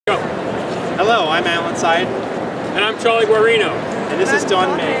Hello, I'm Alan Seiden. And I'm Charlie Guarino. And this is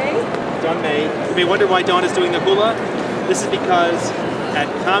Dawn May. Dawn May. You may wonder why Dawn is doing the hula. This is because at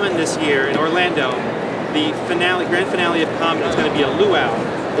Common this year in Orlando, the grand finale of Common is going to be a luau.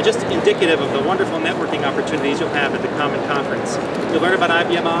 It's just indicative of the wonderful networking opportunities you'll have at the Common Conference. You'll learn about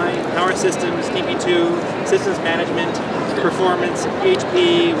IBMI, Power Systems, DP2, Systems Management, Performance,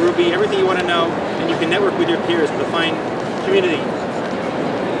 PHP, Ruby, everything you want to know, and you can network with your peers with a fine community.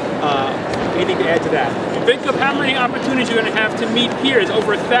 Anything to add to that? Think of how many opportunities you're going to have to meet peers.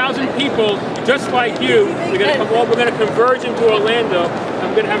 Over 1,000 people just like you. We're going to come all. We're going to converge into Orlando.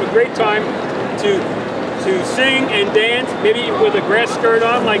 I'm going to have a great time to sing and dance, maybe with a grass skirt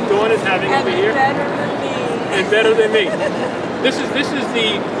on, like Dawn is having over here. And better than me. This is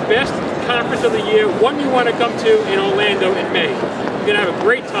the best conference of the year. One you want to come to in Orlando in May. You're going to have a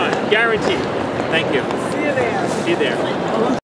great time, guaranteed. Thank you. See you there. See you there.